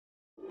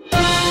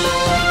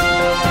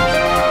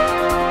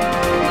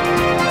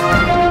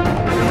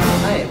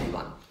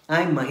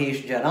am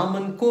Mahesh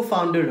Jayaraman,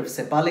 co-founder of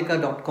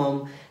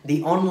Sepalika.com,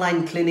 the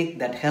online clinic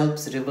that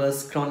helps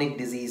reverse chronic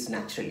disease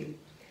naturally.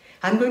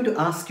 I'm going to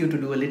ask you to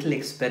do a little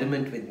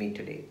experiment with me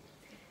today.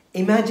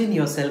 Imagine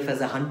yourself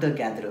as a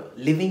hunter-gatherer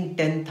living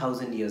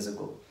 10,000 years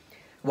ago.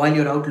 While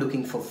you're out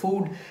looking for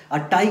food, a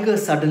tiger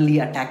suddenly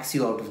attacks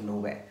you out of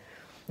nowhere.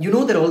 You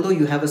know that although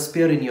you have a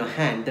spear in your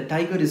hand, the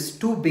tiger is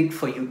too big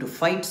for you to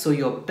fight, so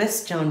your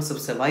best chance of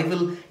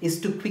survival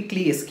is to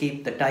quickly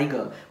escape the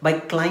tiger by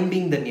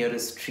climbing the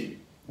nearest tree.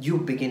 You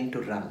begin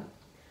to run.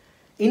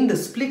 In the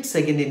split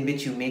second in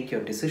which you make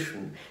your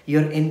decision,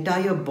 your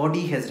entire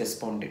body has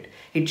responded.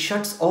 It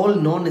shuts all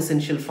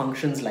non-essential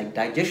functions like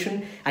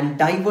digestion and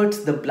diverts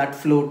the blood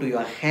flow to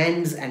your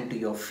hands and to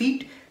your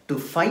feet to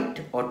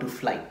fight or to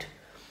flight.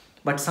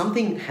 But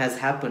something has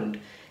happened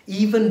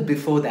even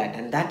before that,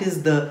 and that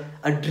is the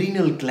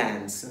adrenal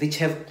glands, which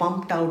have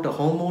pumped out a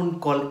hormone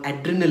called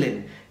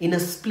adrenaline in a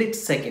split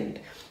second,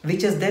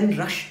 which has then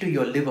rushed to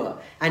your liver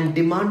and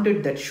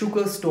demanded that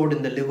sugar stored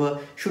in the liver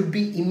should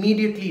be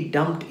immediately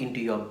dumped into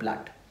your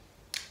blood.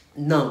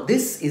 Now,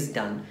 this is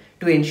done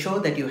to ensure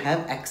that you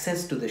have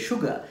access to the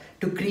sugar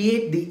to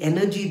create the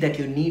energy that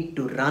you need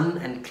to run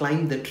and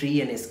climb the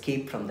tree and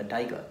escape from the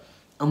tiger.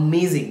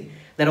 Amazing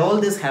that all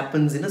this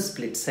happens in a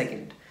split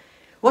second.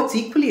 What's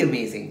equally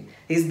amazing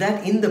is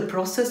that in the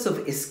process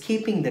of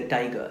escaping the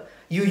tiger,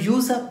 you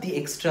use up the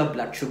extra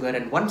blood sugar,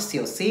 and once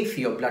you're safe,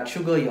 your blood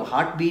sugar, your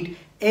heartbeat,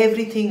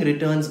 everything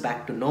returns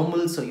back to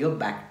normal, so you're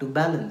back to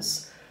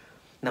balance.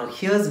 Now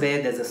here's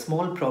where there's a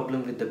small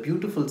problem with the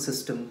beautiful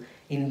system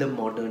in the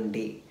modern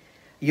day.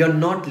 You're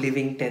not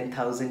living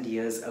 10,000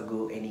 years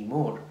ago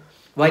anymore.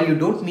 While you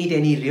don't meet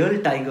any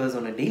real tigers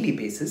on a daily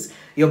basis,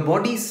 your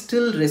body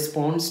still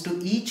responds to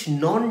each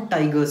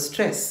non-tiger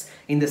stress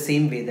in the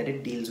same way that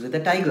it deals with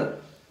a tiger.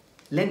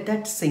 Let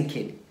that sink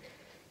in.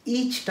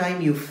 Each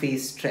time you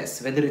face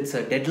stress, whether it's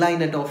a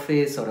deadline at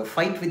office or a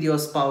fight with your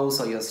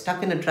spouse or you're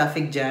stuck in a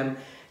traffic jam,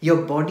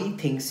 your body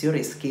thinks you're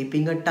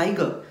escaping a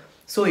tiger.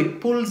 So it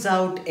pulls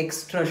out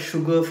extra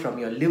sugar from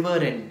your liver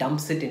and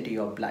dumps it into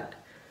your blood.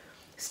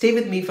 Stay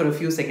with me for a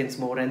few seconds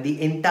more and the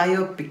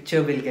entire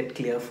picture will get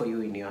clear for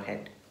you in your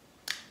head.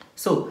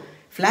 So,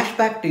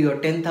 flashback to your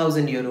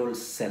 10,000-year-old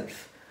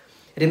self.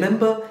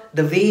 Remember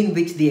the way in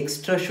which the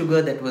extra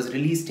sugar that was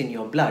released in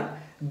your blood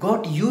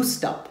got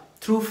used up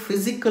through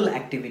physical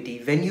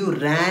activity when you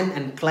ran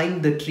and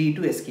climbed the tree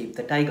to escape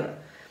the tiger.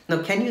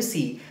 Now, can you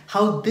see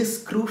how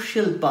this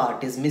crucial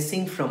part is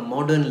missing from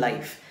modern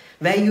life,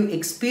 where you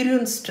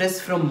experience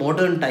stress from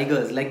modern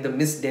tigers like the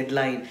missed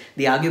deadline,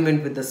 the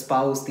argument with the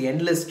spouse, the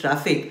endless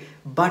traffic,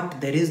 but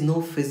there is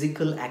no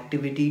physical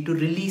activity to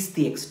release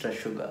the extra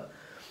sugar.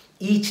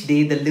 Each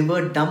day the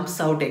liver dumps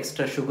out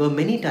extra sugar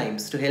many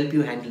times to help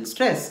you handle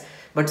stress,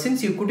 but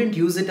since you couldn't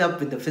use it up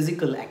with the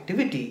physical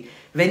activity,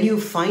 when you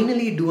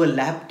finally do a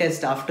lab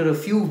test after a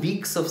few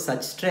weeks of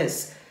such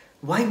stress,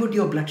 why would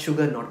your blood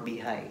sugar not be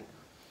high?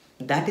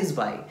 That is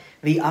why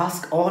we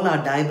ask all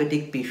our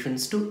diabetic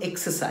patients to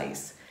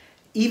exercise.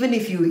 Even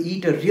if you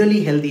eat a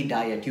really healthy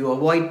diet, you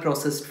avoid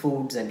processed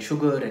foods and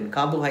sugar and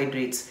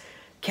carbohydrates,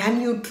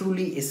 can you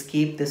truly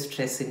escape the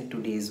stress in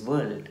today's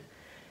world?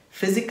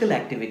 Physical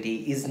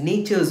activity is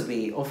nature's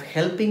way of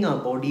helping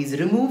our bodies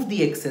remove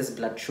the excess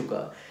blood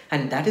sugar,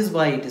 and that is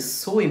why it is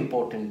so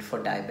important for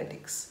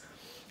diabetics.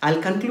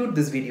 I'll conclude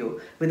this video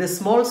with a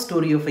small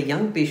story of a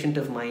young patient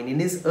of mine in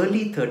his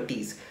early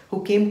 30s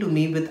who came to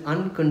me with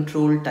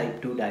uncontrolled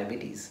type 2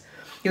 diabetes.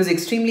 He was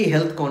extremely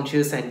health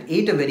conscious and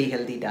ate a very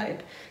healthy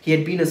diet. He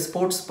had been a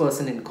sports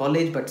person in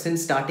college, but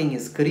since starting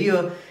his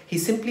career, he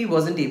simply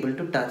wasn't able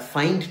to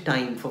find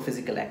time for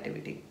physical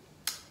activity.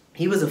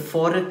 He was a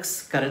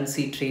forex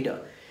currency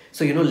trader.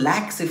 So,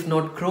 lakhs if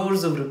not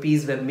crores of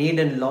rupees were made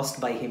and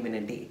lost by him in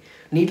a day.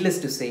 Needless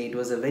to say, it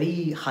was a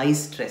very high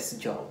stress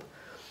job.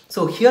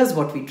 So here's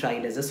what we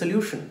tried as a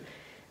solution.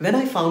 When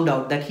I found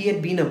out that he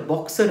had been a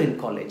boxer in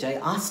college, I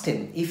asked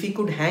him if he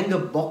could hang a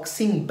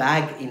boxing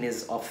bag in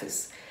his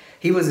office.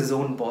 He was his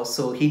own boss,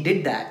 so he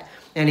did that.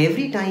 And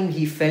every time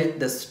he felt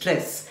the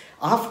stress,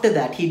 after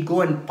that he'd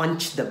go and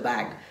punch the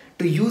bag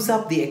to use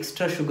up the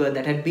extra sugar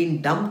that had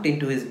been dumped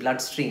into his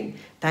bloodstream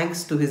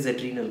thanks to his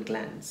adrenal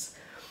glands.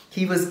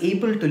 He was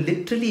able to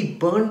literally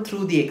burn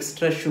through the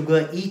extra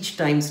sugar each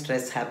time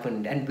stress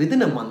happened, and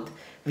within a month,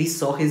 we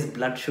saw his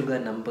blood sugar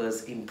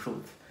numbers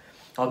improve.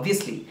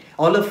 Obviously,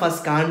 all of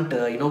us can't,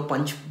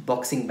 punch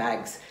boxing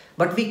bags,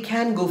 but we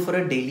can go for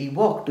a daily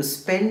walk to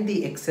spend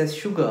the excess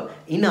sugar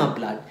in our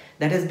blood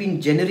that has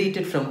been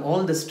generated from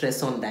all the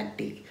stress on that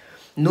day.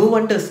 No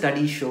wonder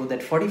studies show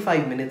that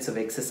 45 minutes of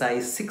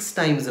exercise 6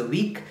 times a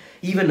week,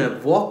 even a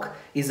walk,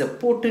 is a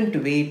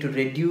potent way to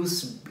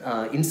reduce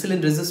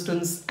insulin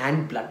resistance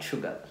and blood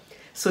sugar.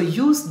 So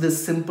use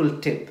this simple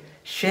tip,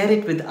 share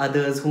it with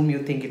others whom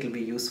you think it will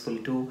be useful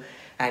to,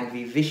 and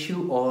we wish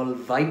you all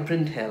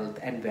vibrant health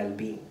and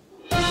well-being.